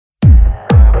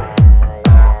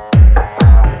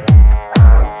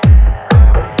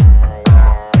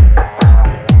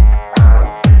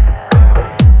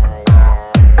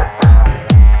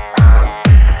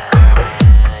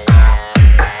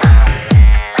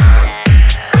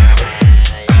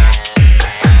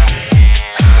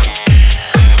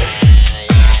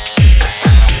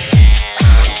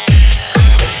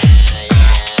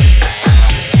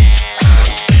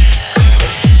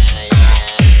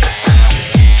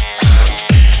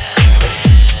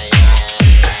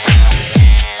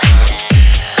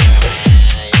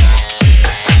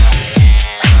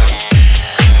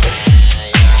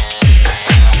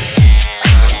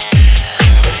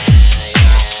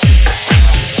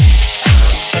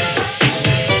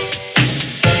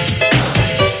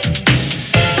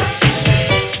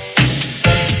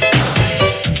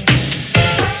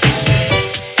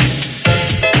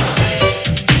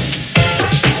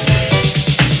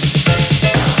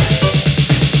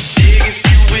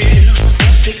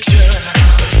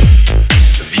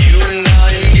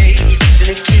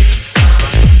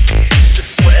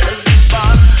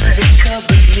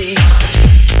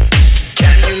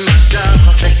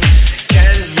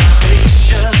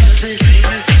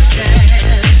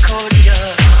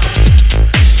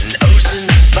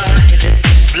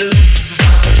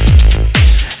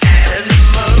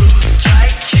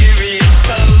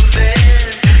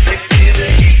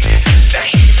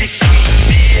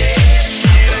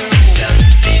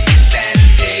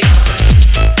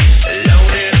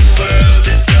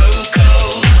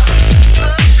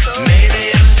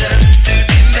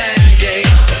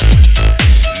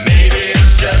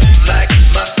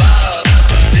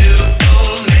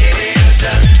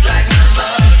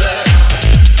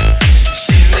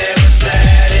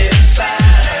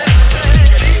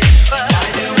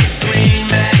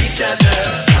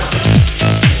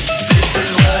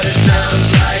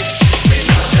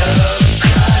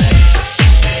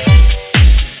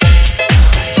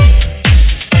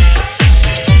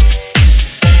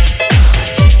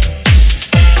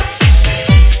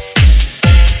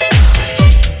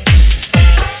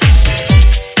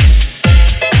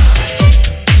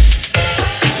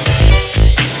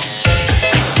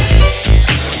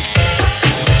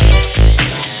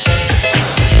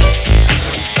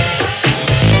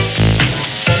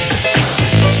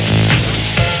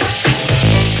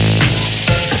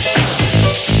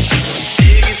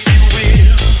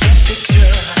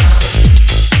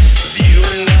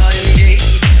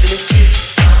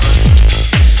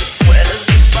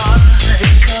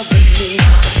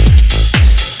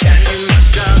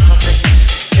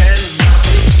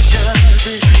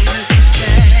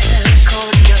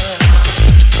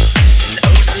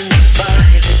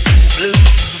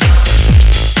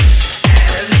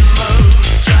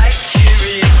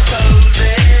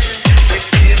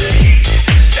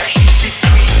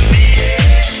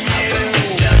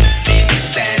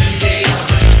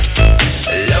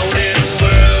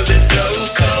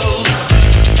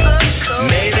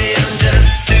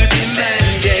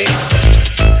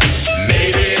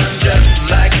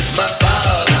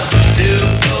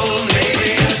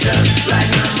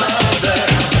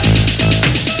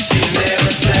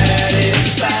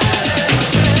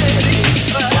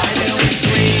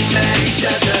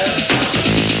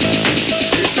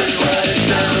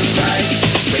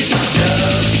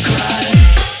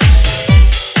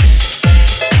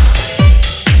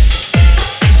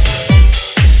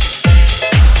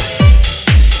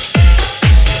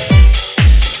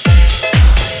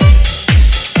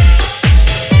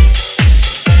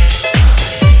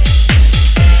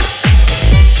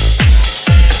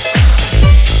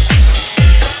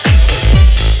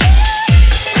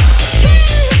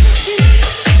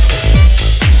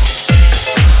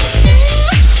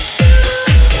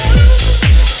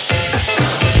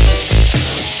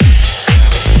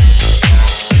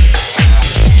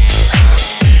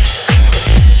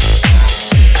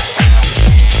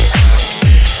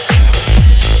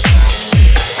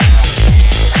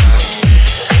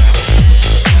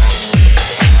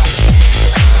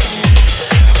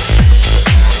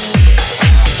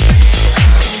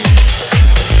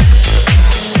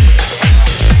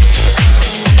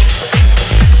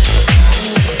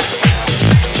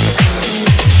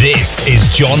This is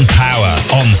John Power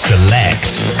on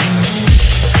Select.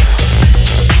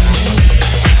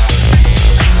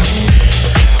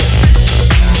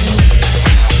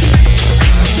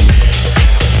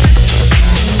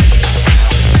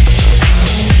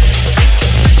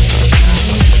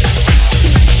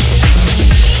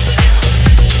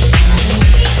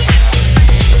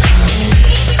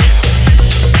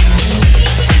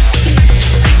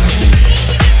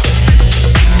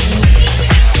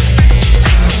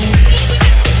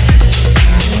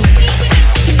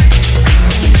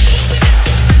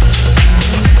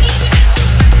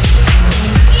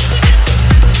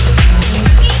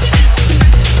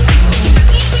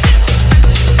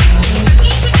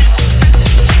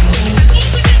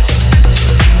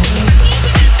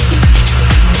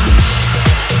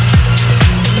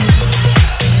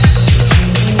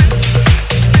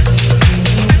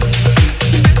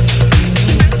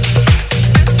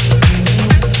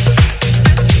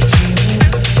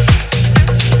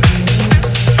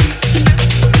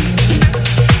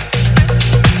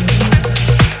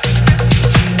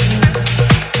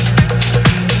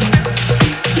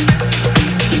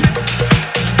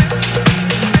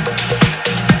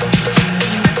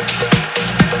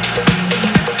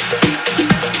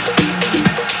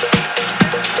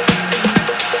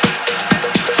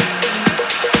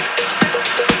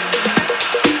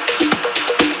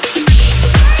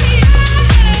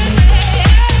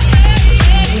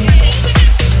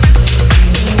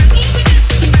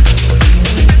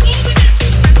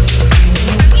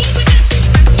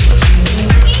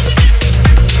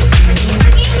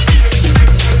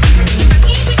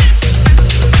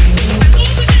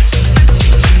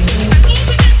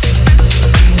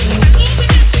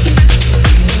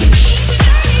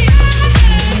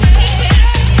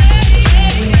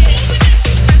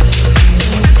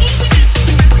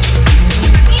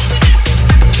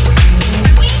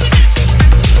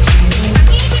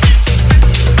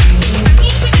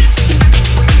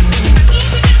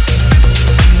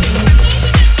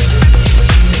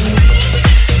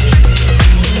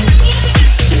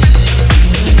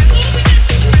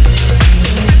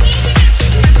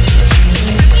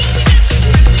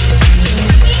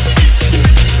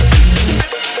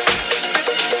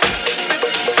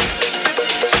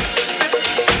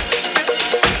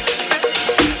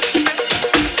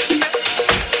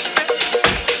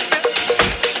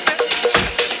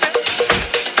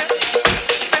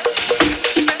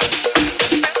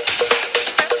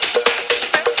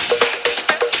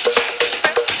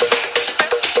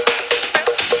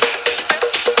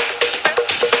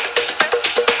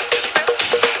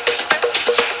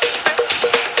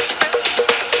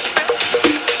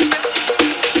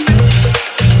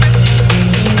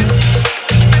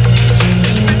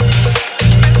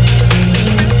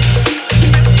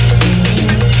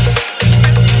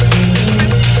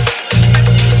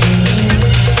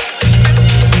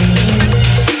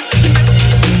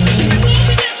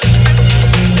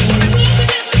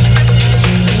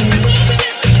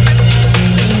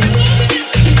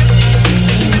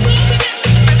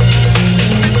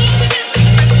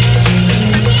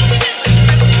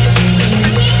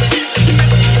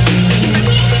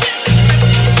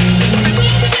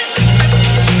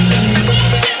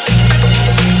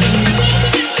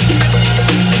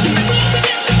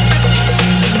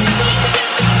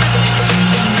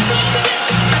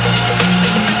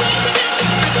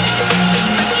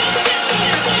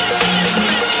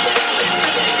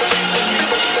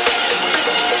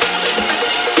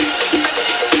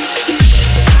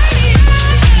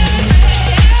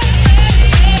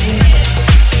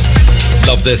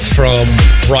 This from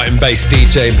Brighton based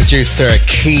DJ and producer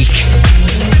Keek,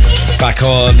 back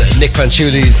on Nick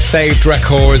Fanciulli's Saved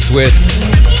Records with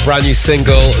brand new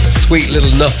single Sweet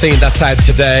Little Nothing, that's out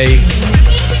today.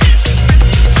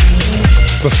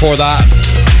 Before that,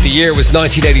 the year was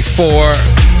 1984.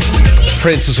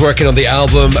 Prince was working on the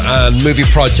album and movie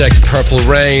project Purple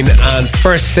Rain, and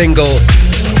first single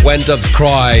When Doves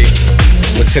Cry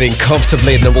was sitting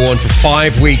comfortably at number 1 for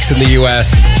 5 weeks in the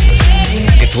US.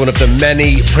 It's one of the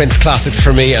many Prince classics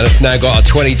for me, and it's now got a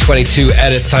 2022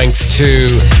 edit thanks to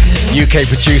UK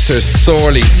producer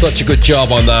Sorley. Such a good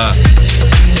job on that.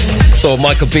 Saw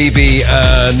Michael Beebe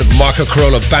and Marco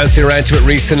Carola bouncing around to it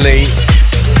recently.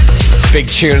 Big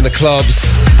tune in the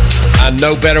clubs, and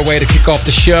no better way to kick off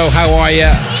the show. How are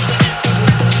ya?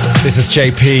 This is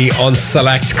JP on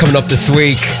Select coming up this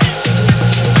week.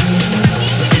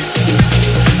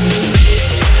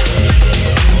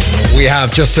 We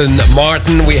have Justin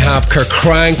Martin, we have Kirk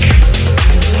Crank,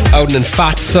 Odin and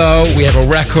Fatso, we have a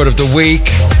record of the week,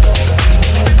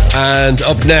 and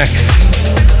up next,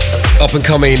 up and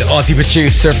coming Aussie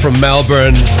producer from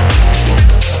Melbourne.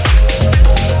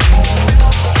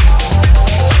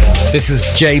 This is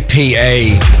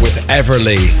JPA with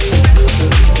Everly.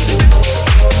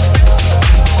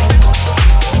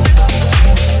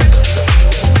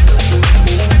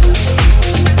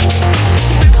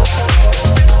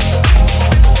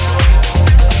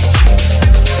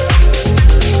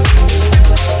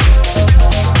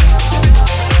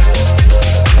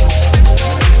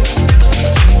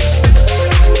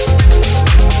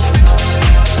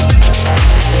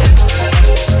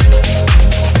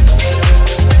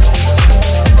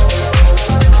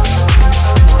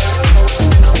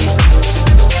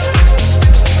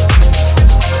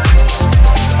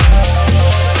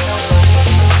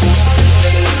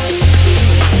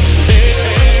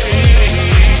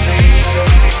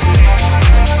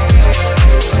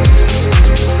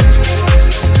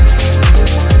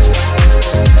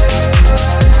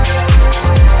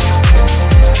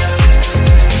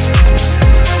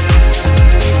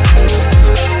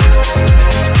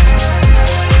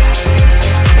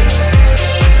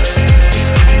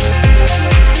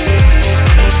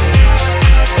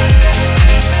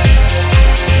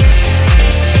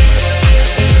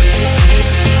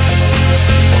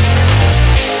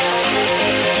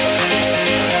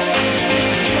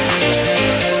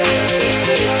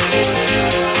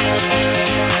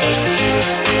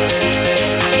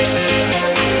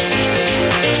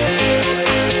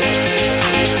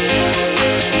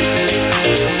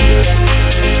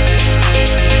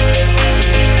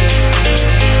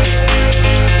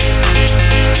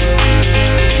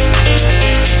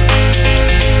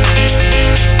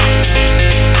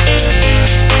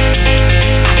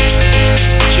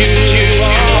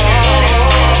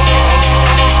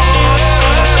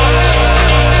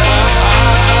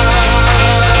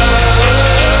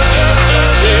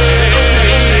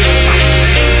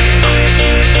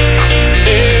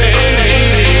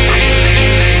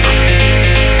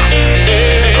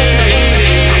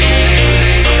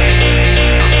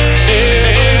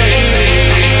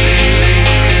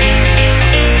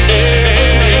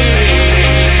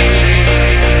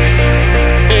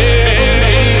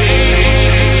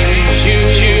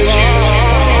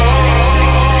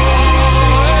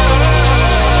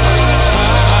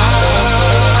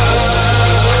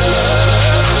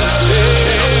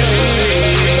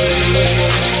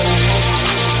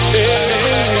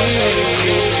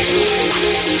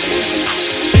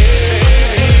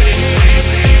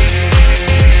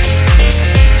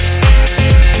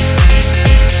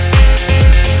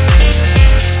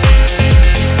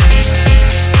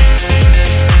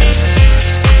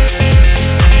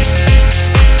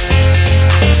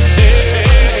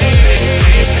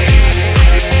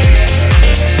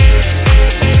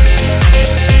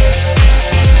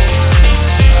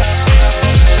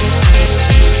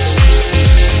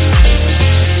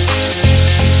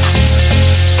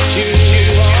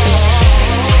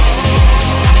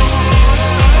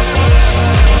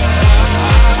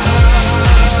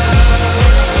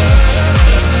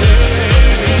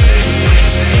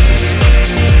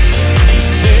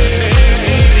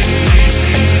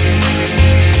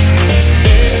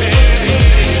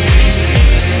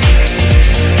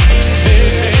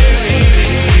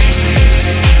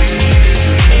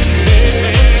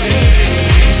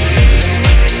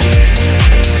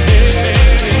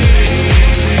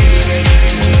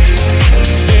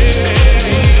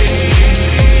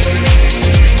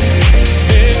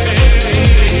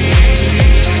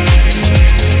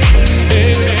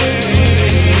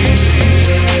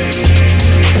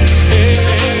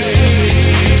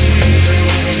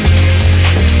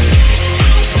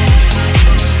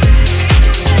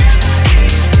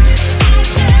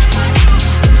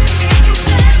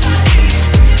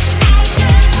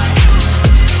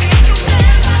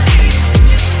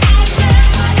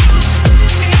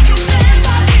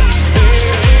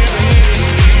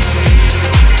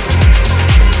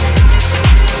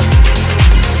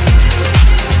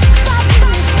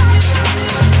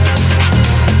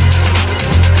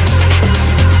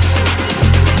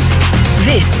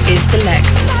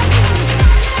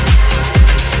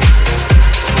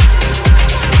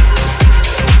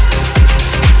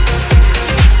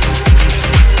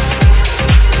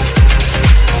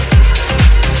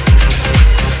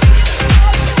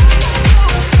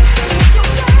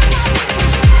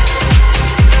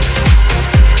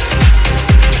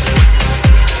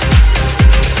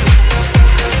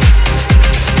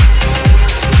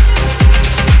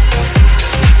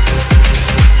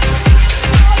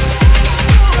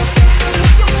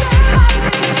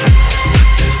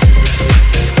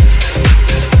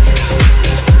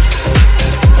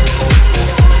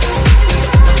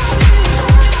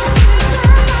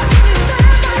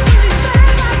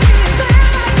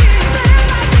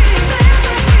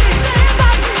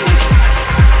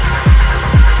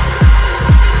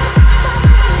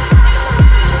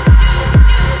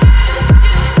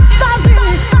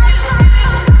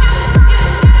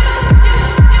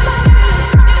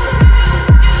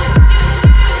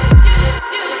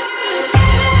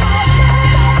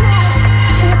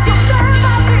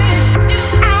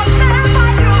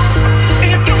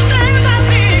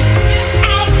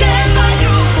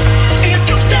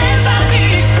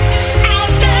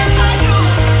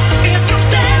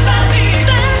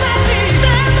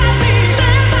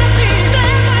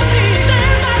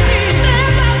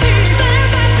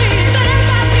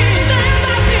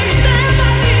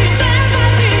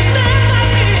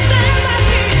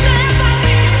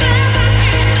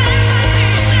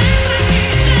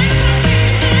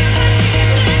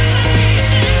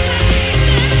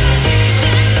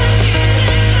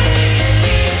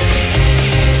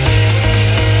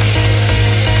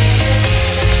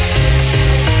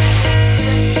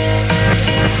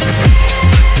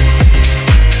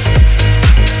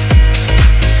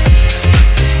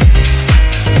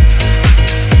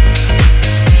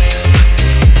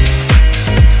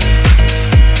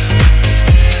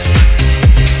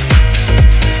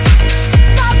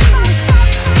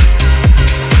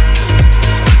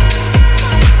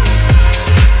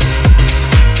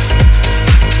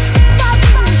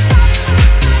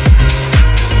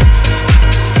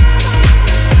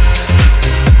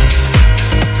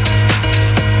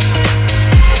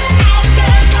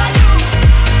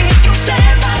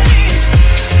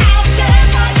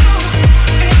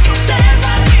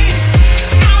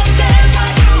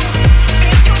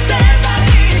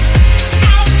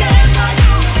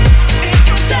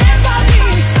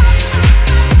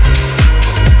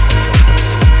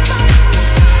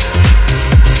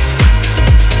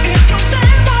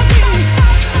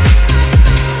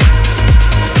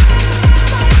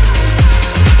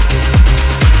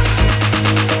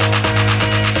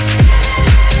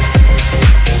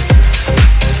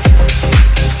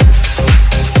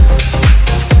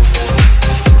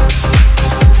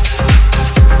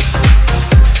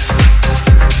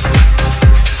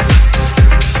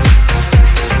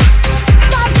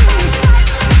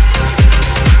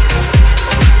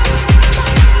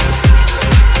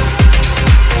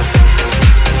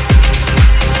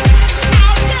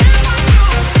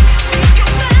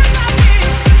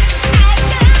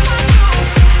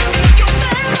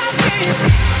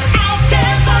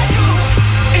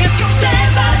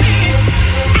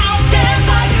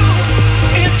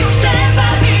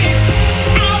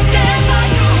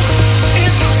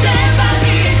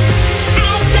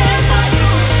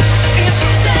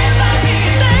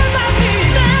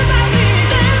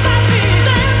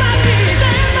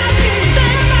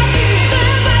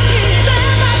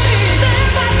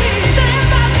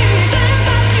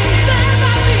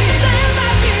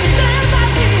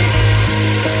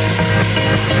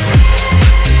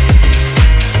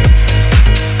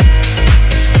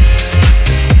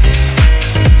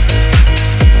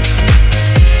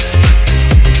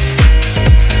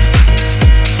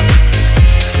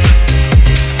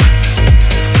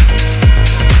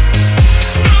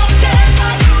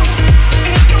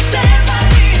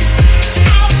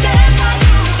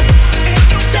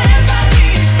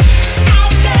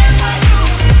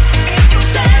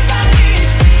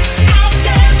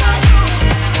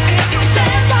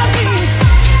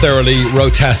 thoroughly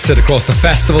road tested across the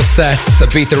festival sets,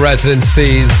 Ibiza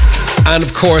residencies, and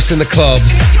of course in the clubs.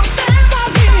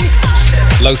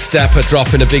 Low Steppa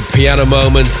dropping a big piano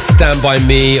moment, Stand By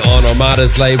Me on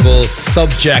Armada's label,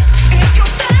 Subject.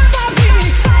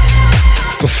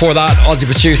 Before that, Aussie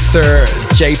producer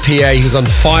JPA, who's on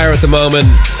fire at the moment,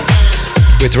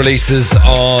 with releases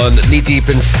on Knee Deep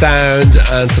in Sound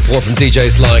and support from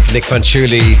DJs like Nick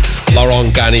Fanciulli,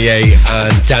 Laurent Garnier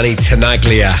and Danny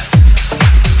Tenaglia.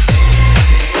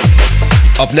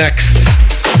 Up next,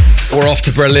 we're off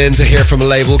to Berlin to hear from a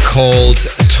label called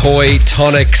Toy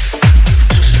Tonics.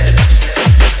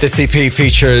 This EP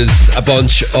features a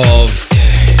bunch of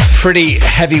pretty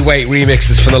heavyweight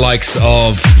remixes from the likes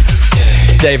of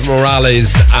David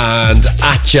Morales and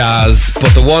Atjazz, but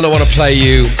the one I want to play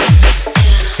you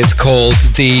is called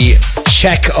the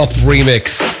Check Up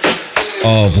remix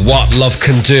of What Love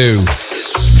Can Do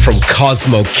from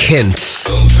Cosmo Kint.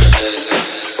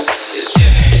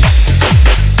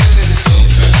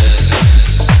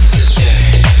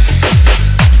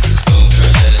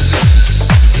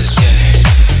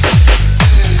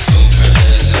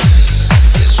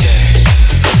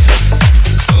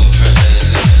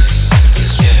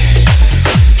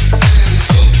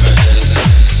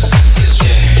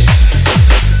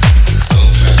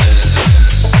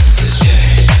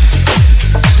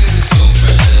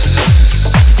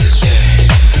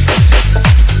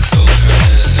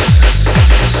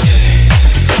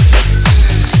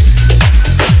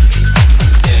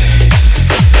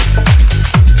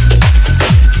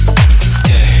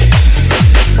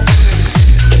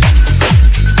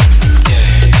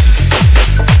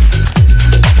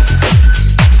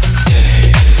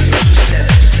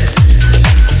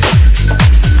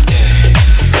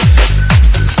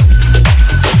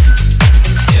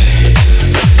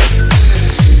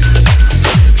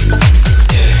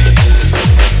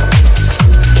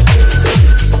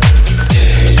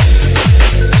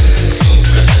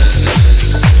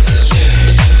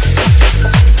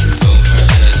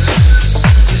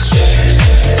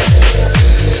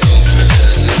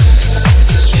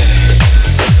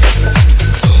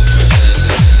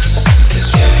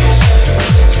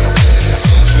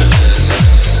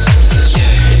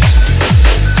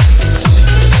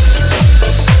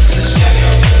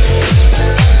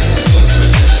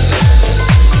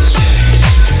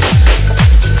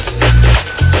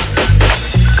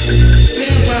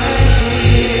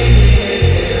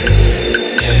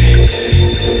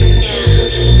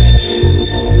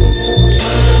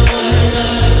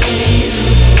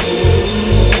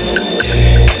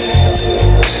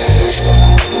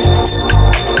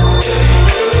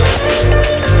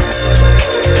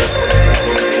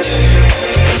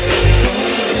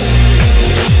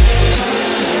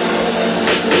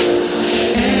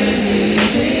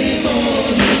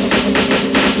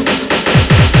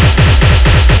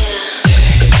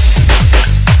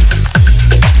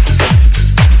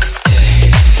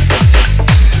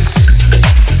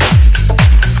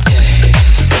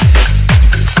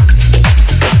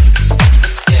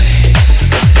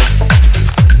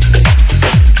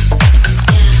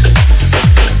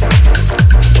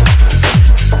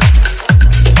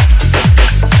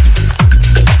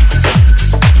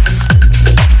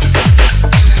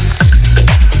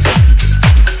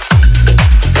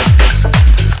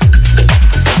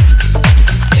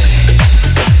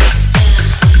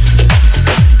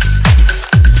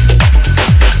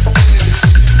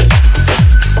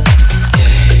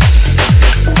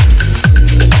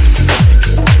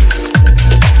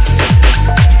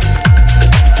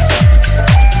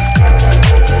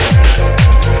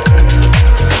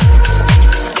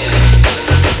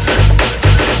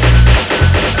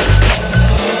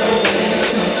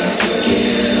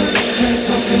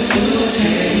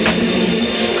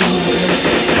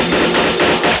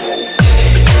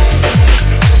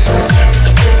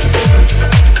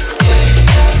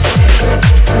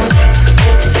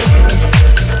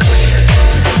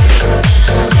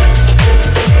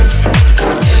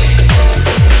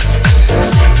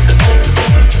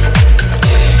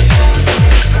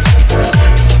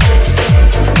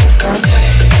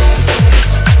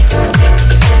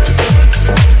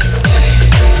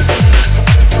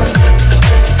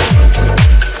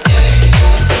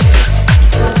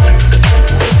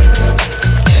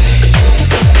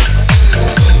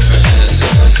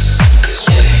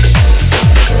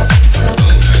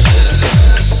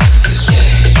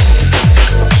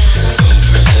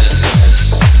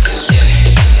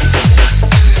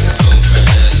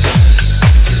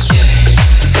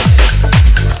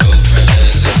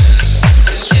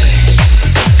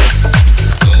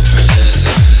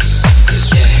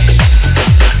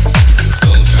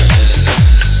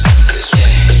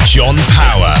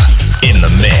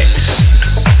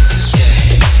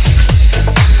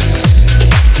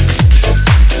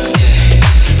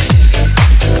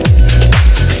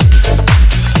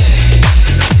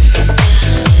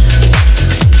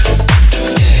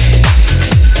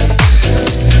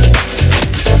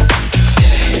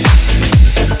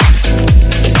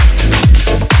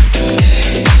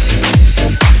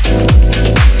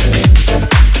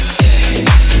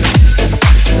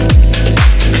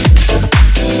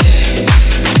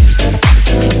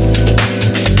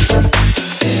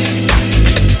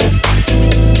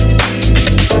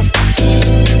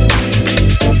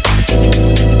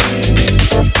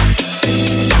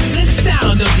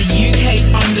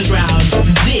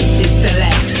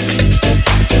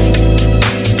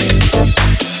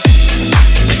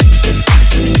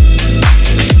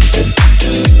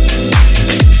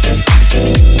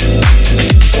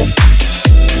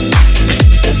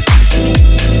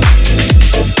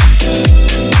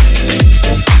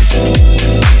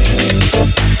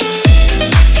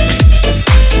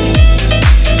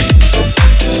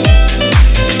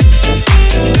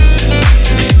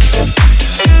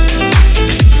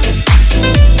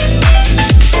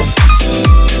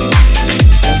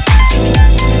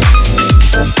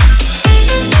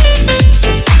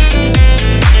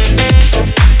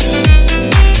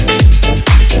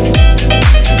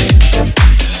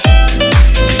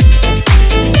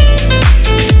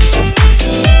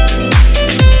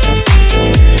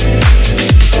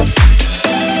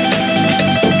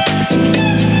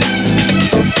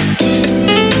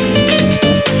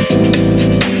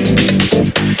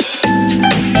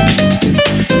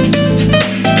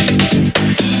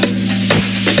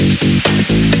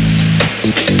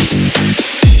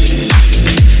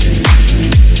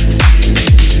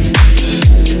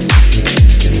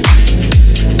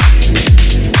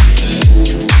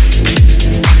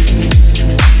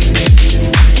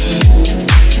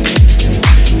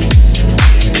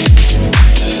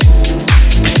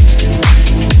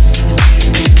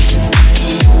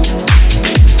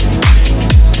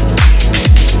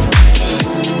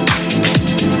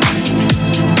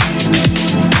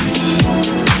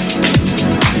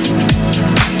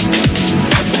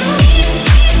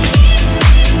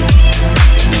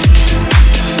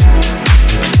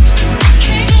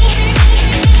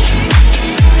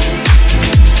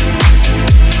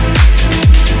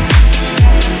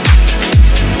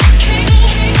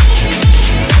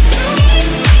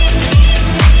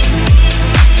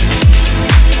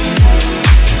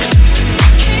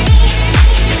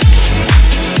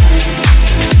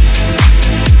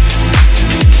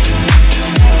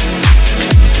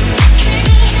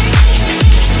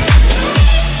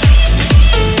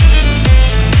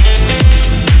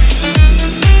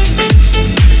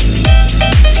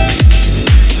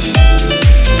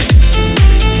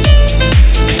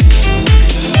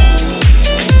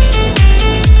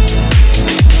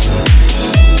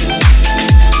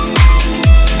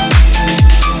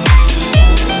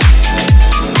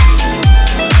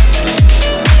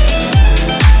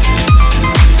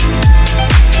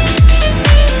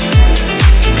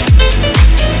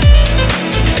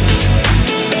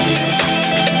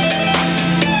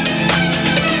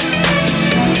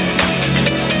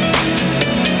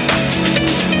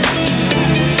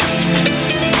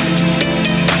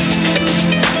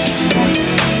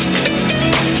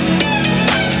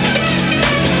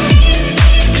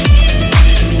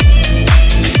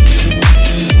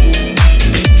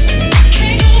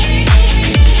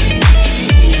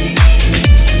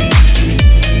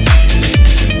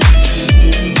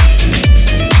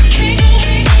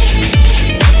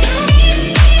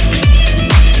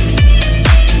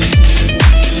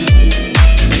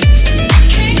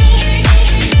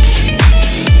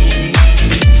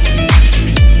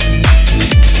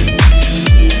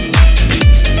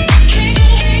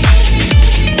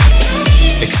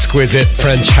 exquisite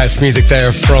French house music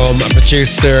there from a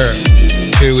producer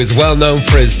who is well known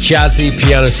for his jazzy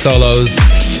piano solos,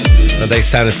 and they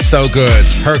sounded so good.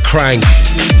 Her Crank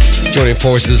joining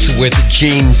forces with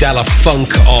Gene Della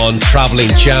Funk on Traveling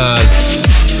Jazz.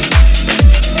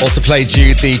 Also played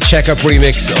you the Check Up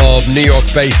remix of New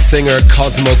York-based singer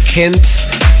Cosmo Kint.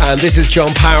 And this is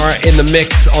John Power in the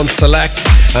mix on Select.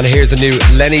 And here's a new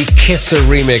Lenny Kisser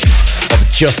remix of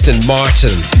Justin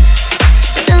Martin.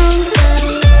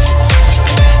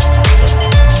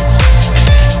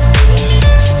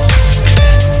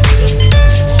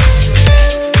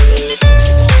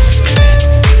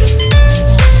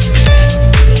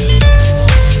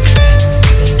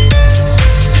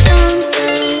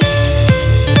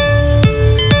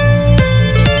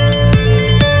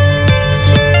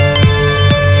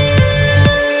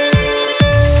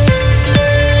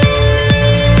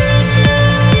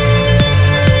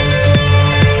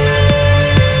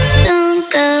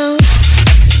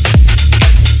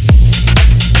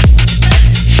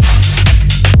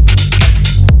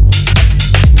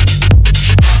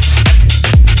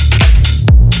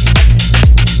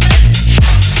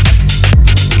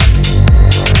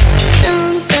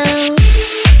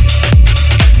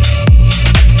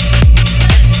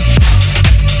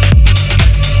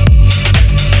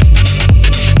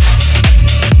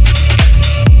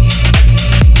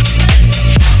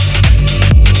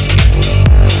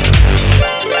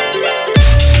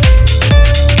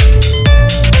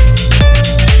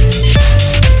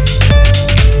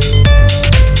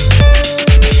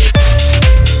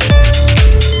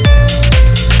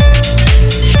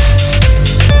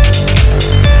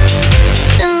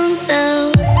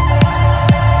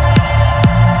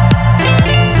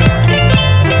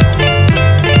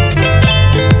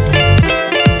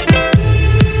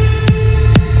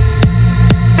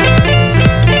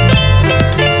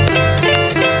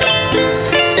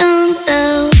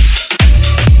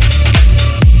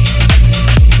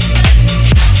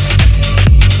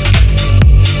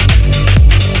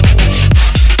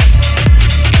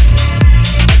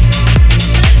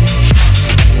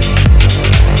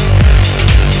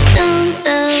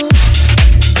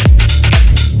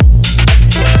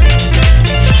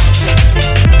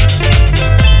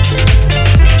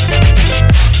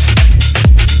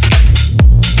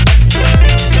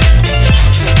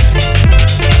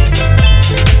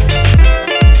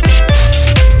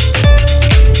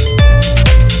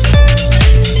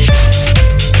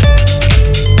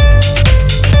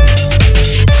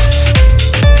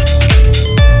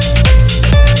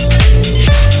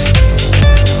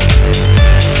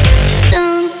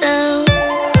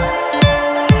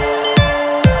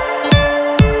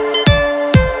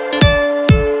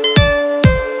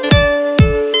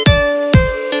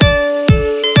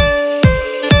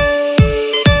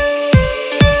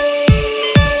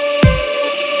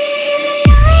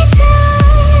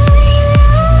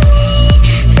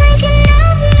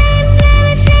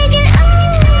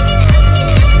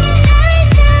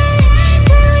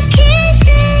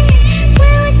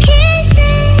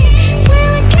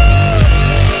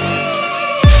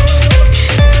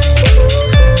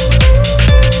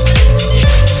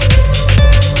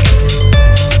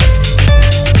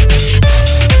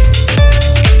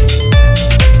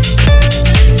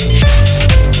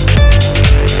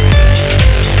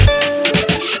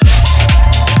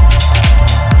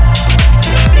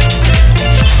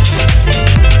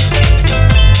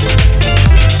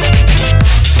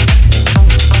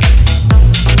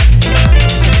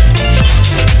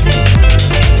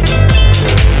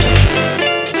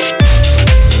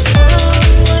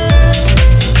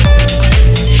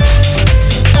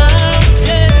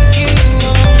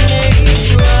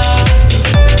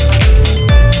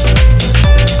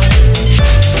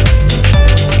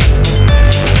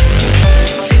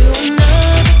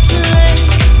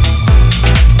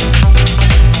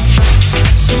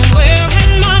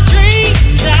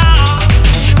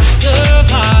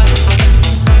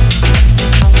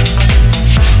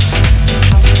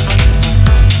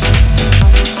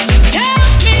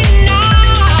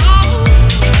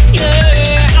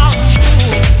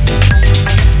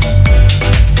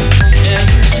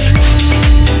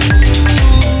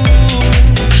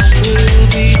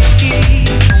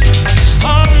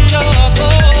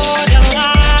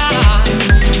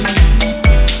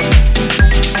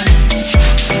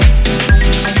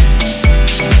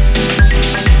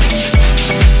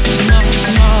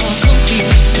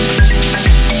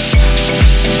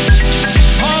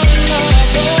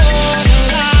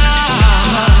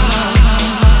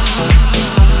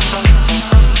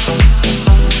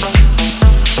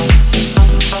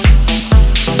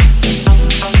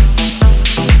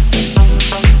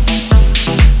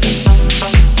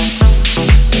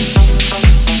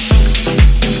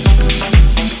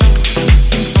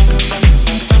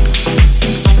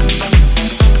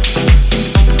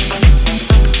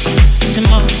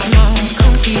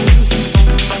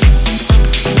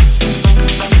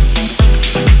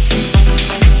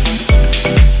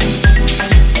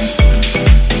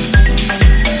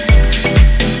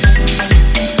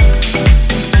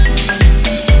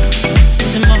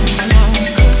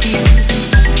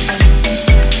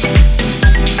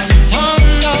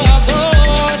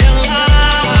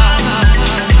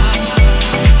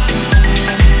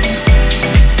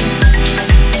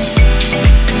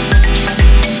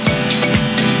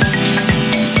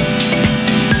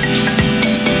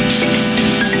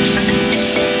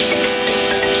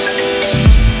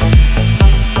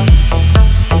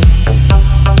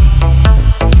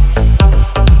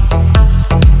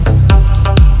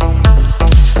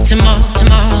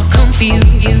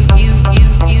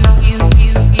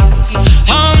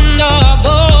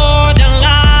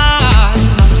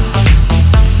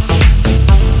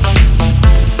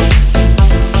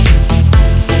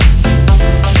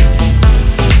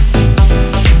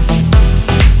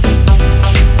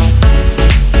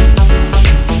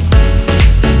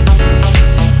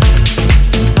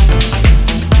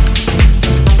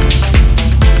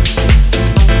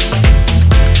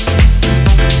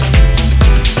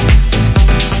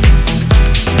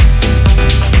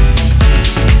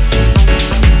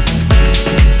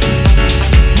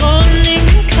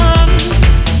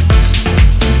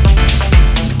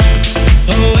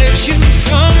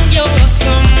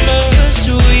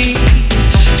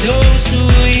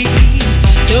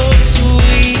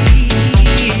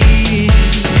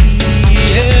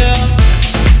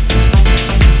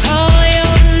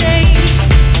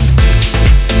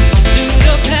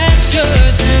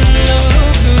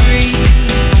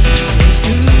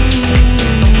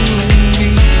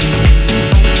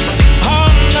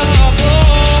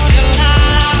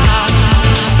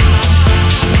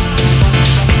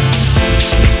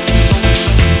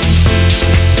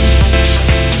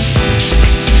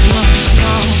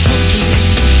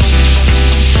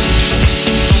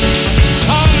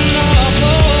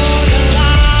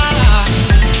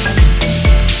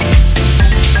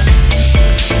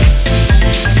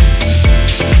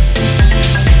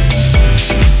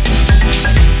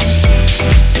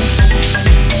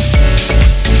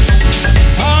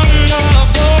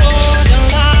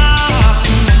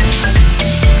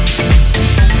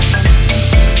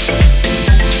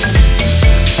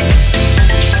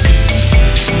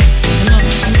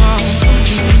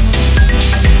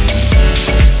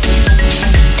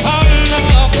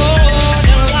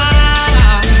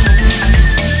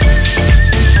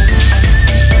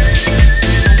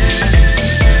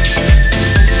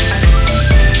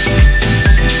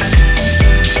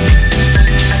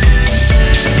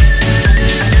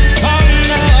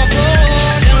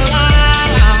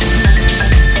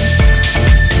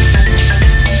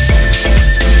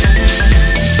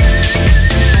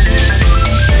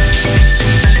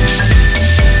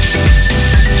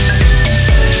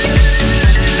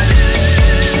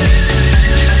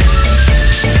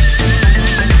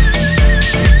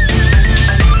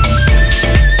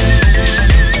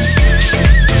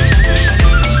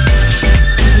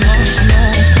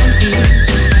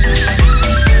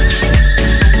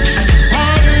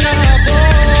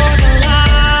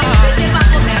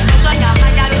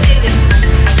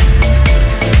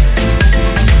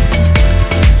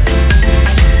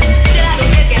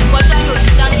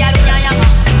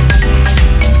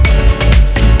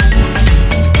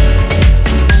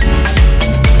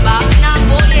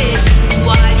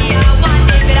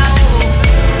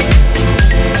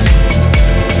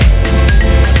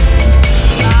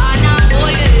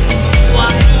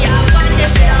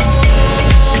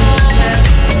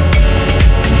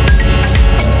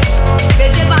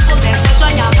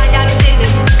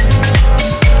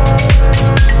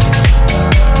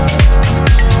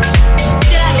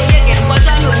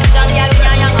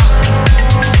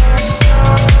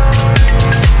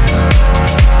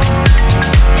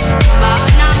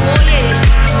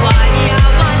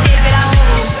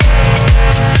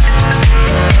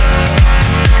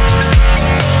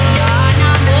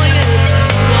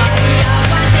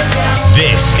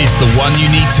 one you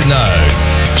need to know.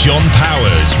 John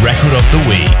Powers, Record of the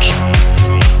Week.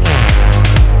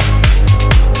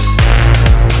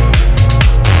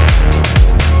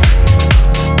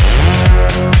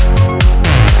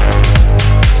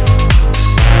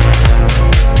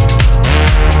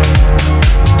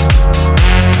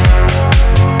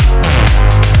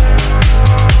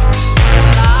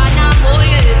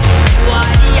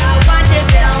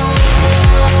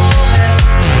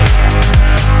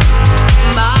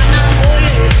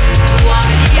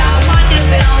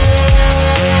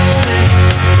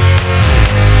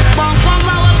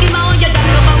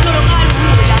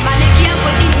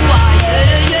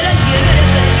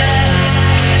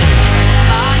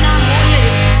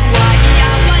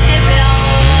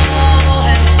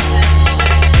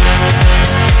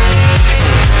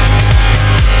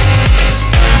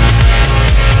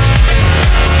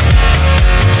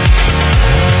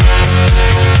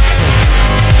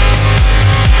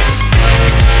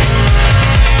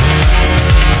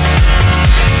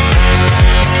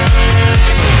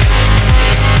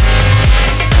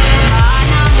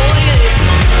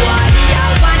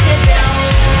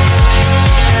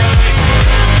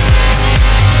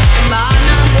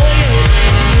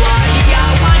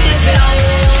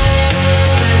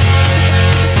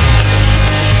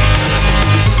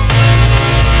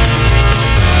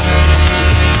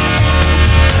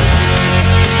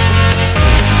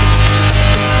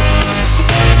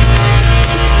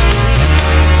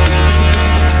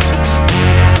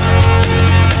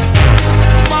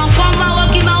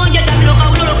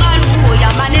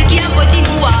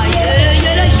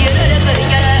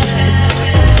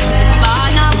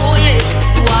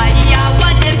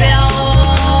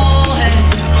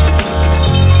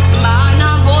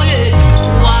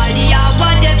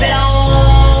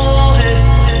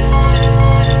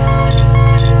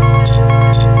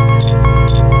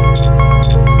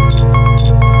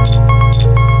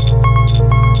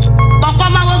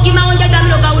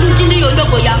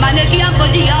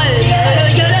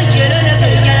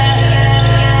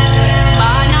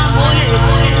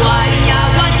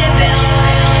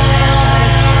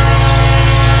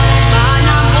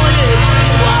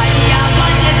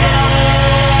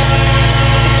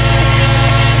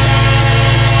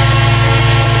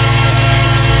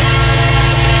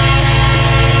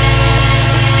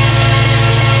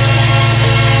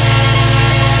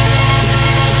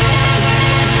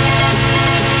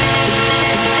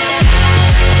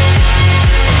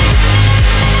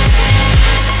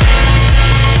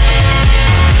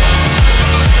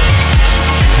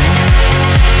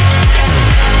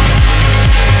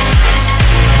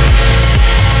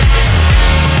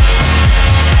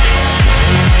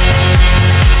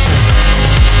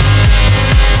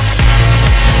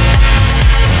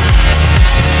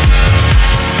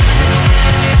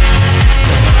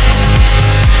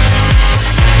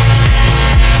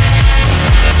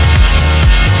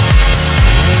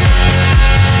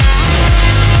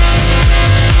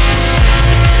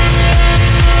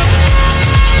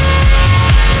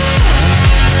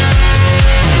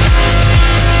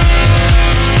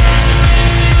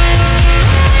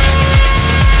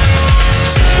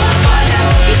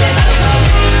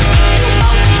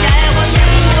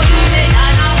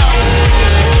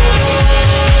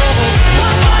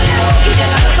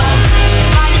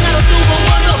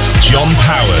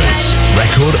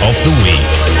 Record of the Week.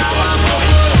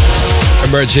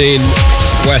 Emerging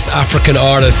West African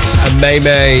artist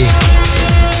Ameme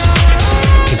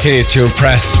continues to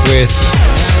impress with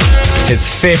his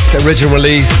 5th original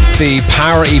release, the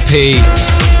Power EP,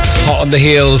 hot on the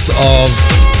heels of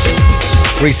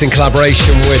recent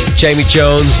collaboration with Jamie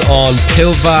Jones on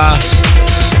Pilva,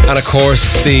 and of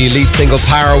course the lead single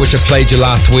Power, which I played you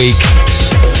last week.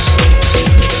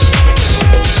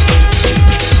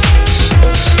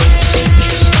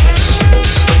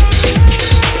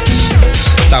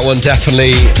 That one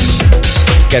definitely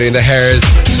getting the hairs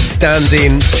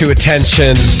standing to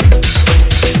attention.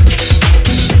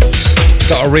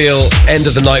 Got a real end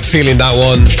of the night feeling, that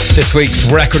one. This week's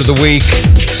record of the week,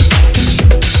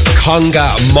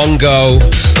 Conga Mongo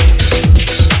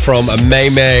from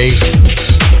Ameme.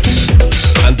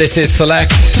 And this is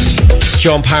Select,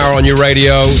 John Power on your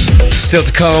radio. Still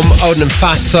to come, Odin and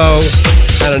Fatso,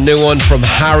 and a new one from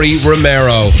Harry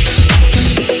Romero.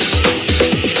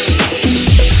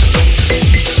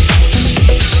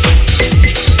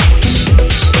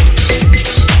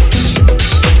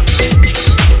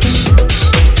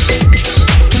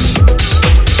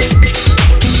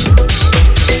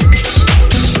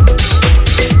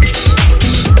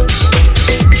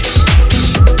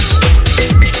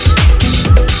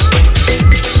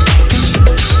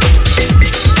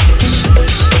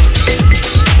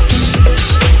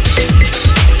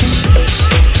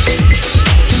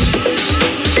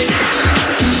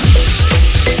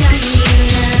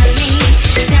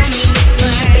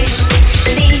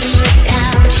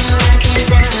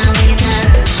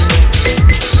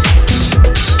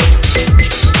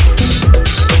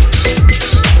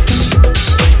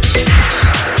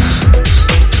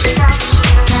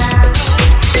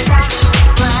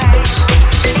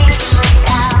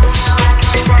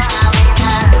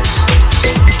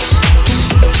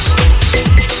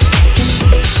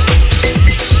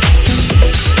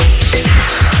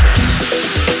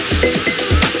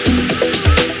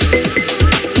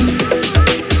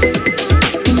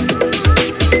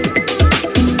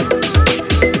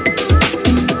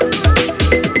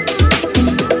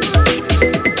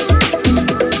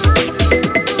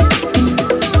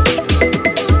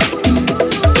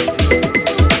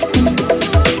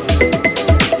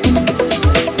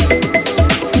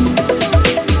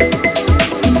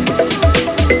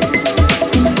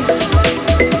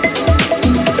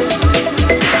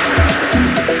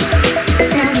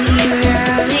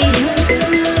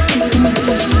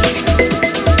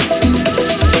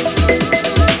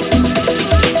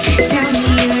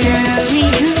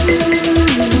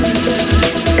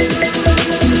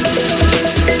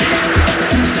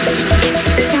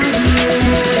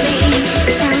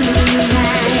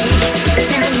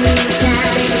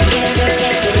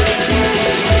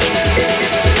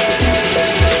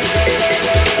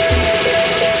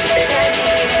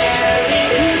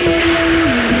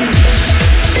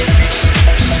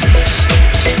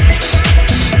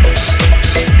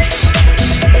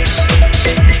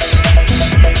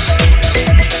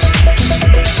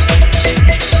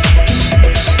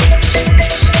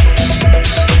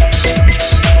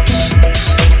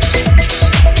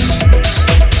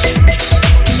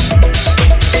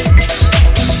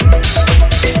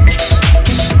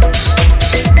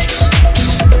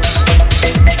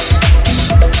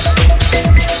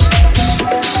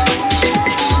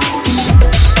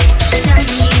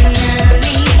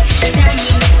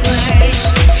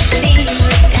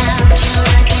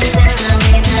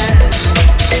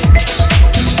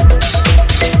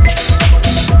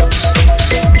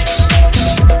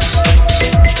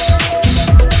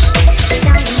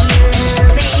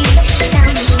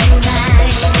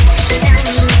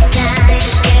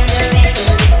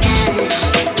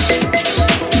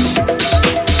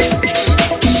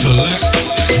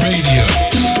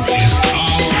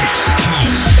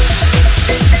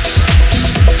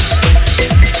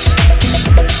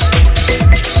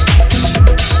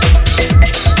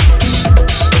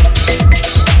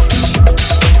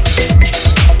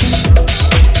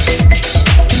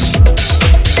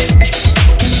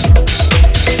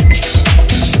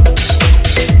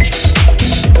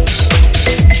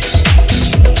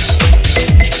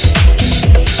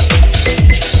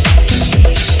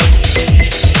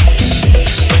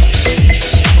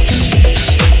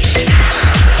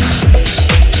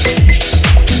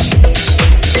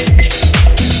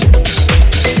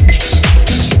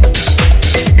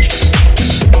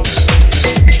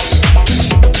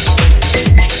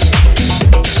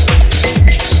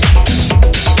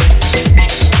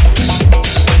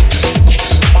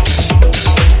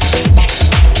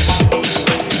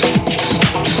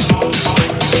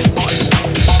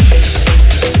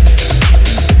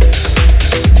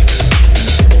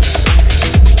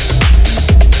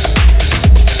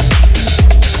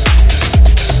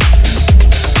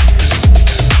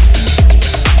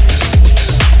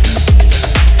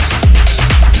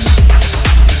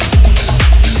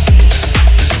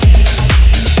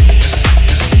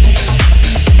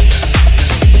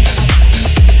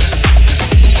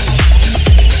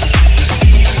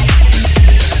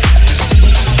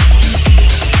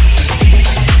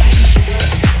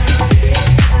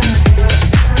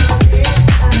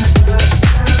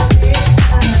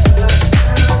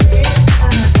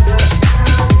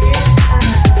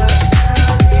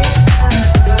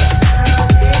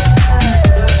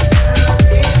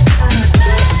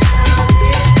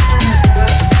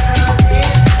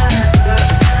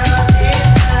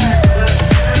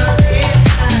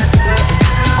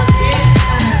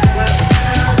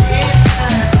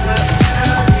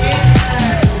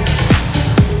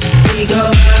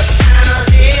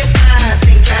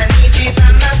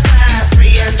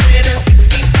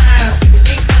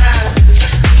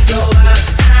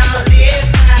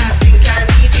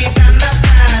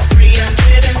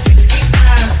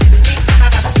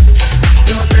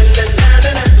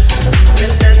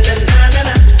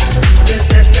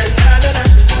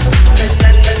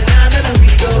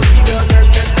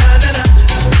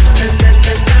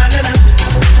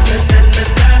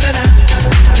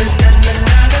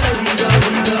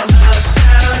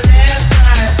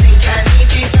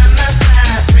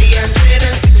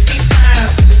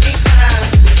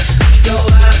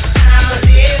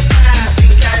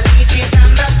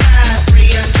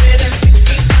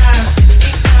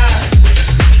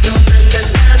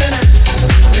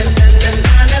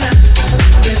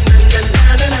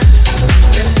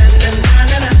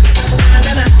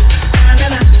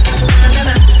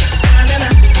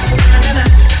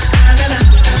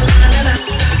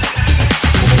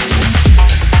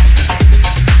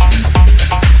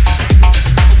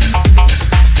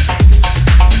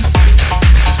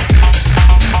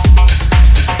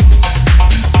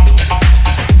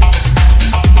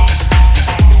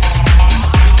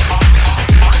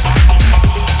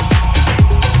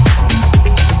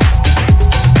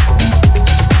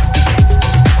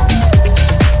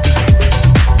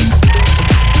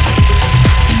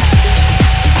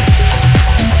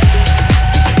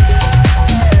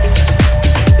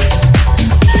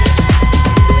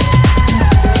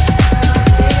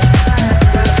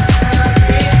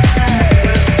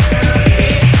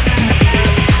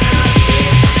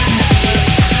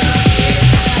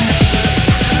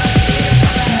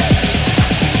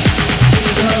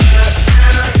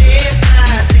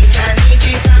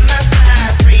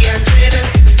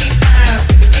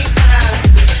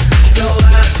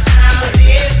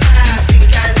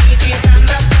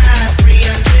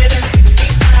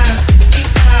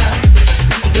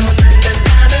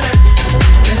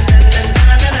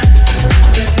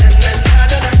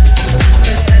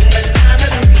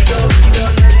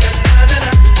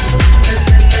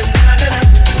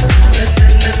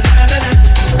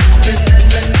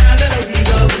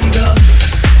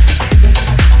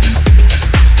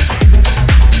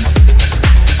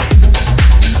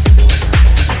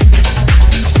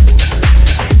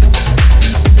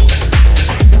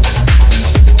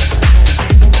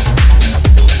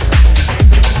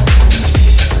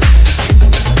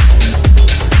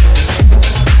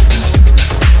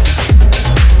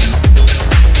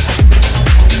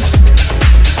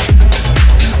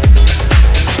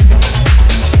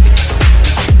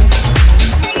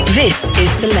 This is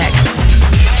Select.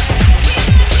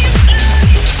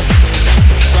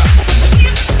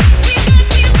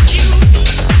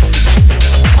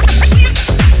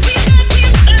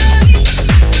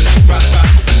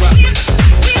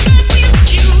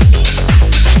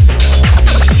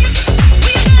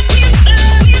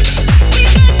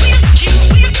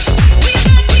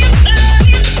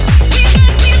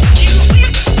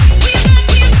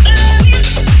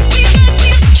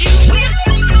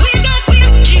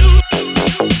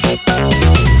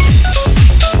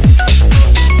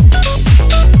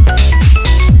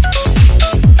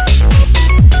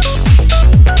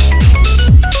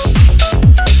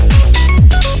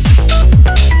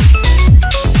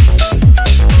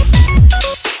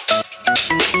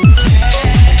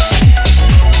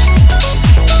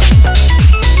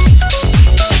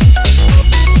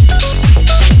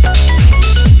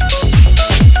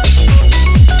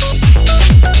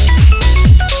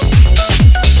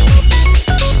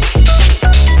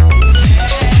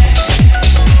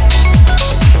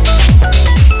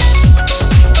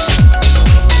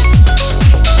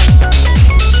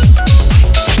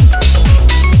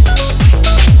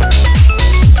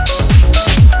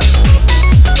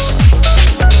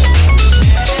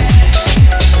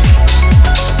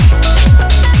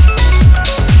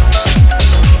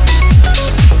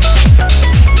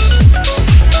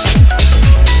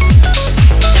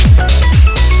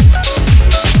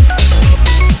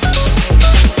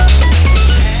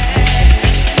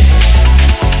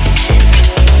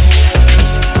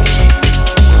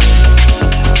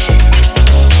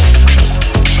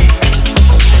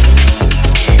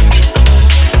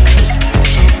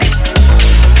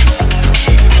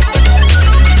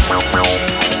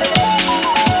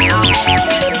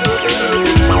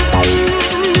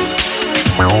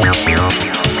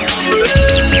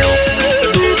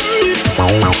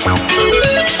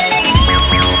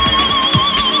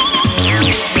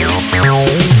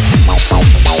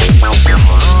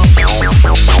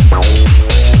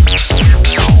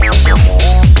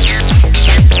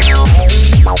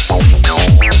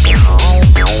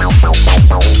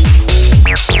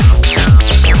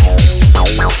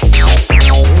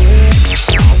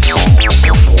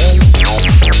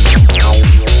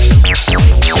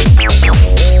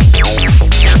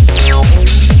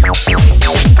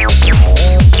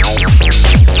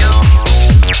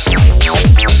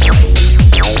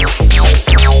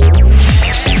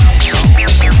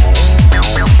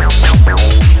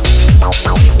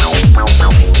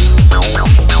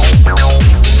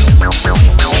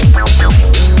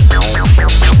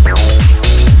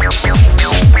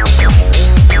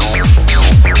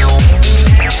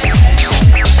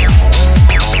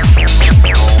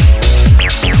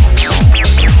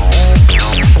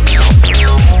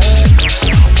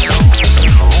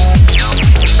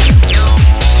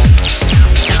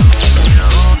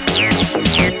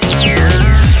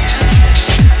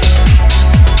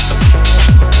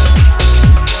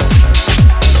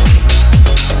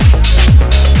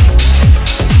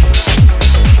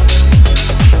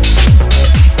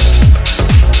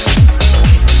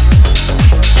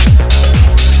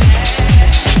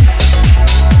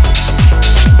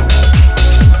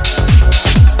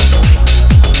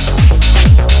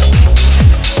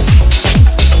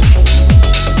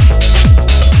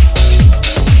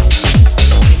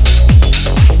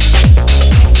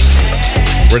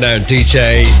 Renowned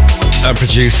DJ and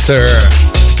producer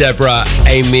Deborah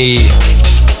Amy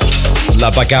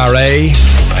Labagare.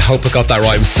 I hope I got that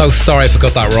right. I'm so sorry if I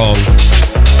got that wrong.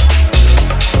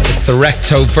 It's the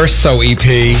Recto Verso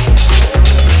EP.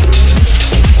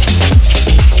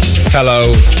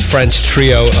 Fellow French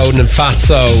trio Odin and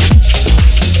Fatso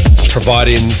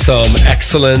providing some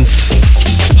excellent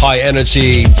high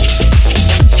energy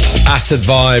acid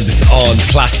vibes on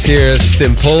Plastier's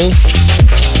Simple.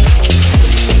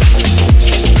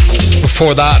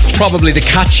 Before that, probably the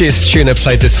catchiest tune I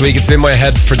played this week. It's been in my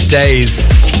head for days.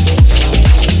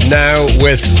 Now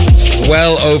with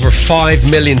well over 5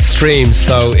 million streams,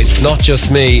 so it's not just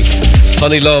me.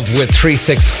 Honey Love with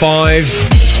 365.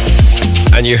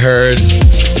 And you heard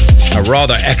a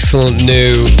rather excellent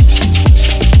new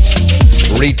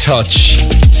retouch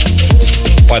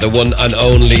by the one and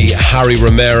only Harry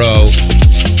Romero.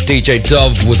 DJ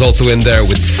Dove was also in there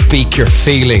with Speak Your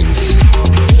Feelings.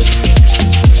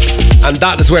 And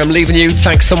that is where I'm leaving you.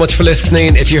 Thanks so much for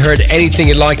listening. If you heard anything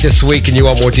you like this week and you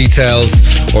want more details,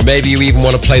 or maybe you even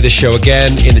want to play the show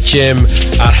again in the gym,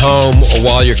 at home, or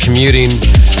while you're commuting,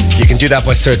 you can do that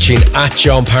by searching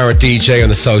 @John Power DJ on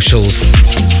the socials.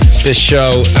 this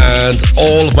show and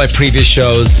all of my previous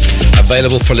shows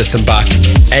available for listen back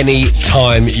any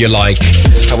time you like.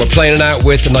 And we're playing it out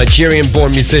with a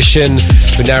Nigerian-born musician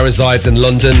who now resides in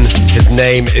London. His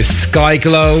name is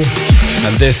Skyglow,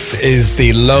 and this is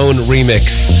the Lone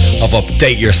remix of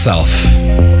Update Yourself.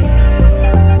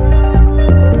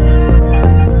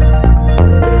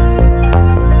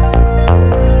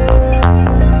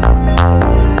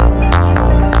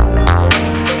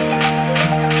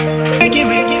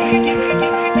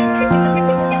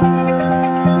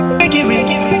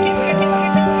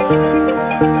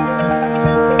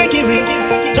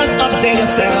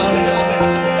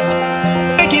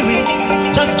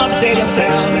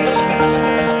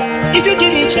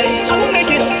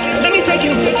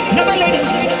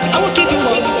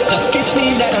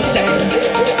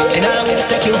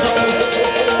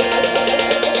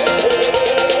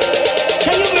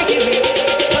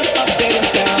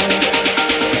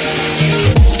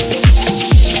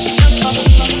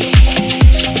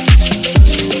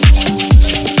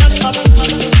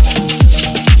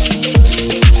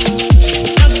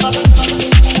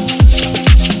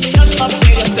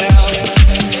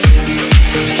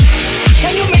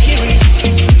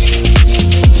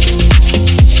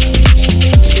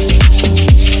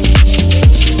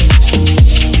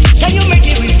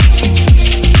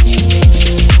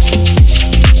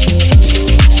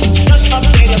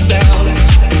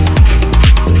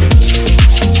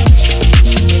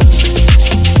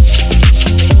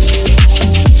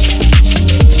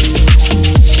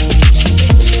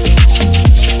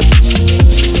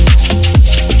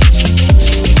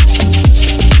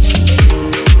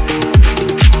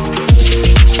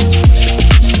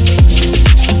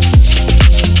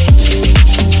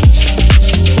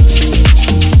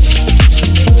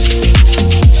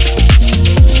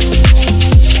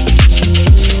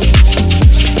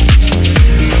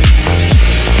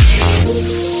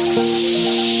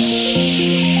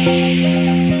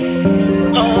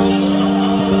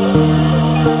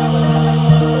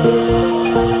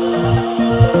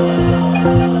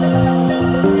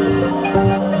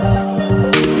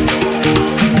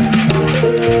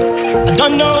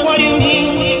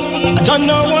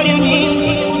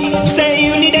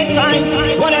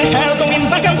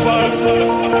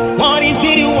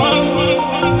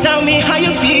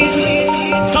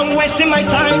 Wasting my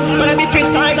time, but I be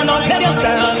precise and not let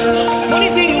yourself.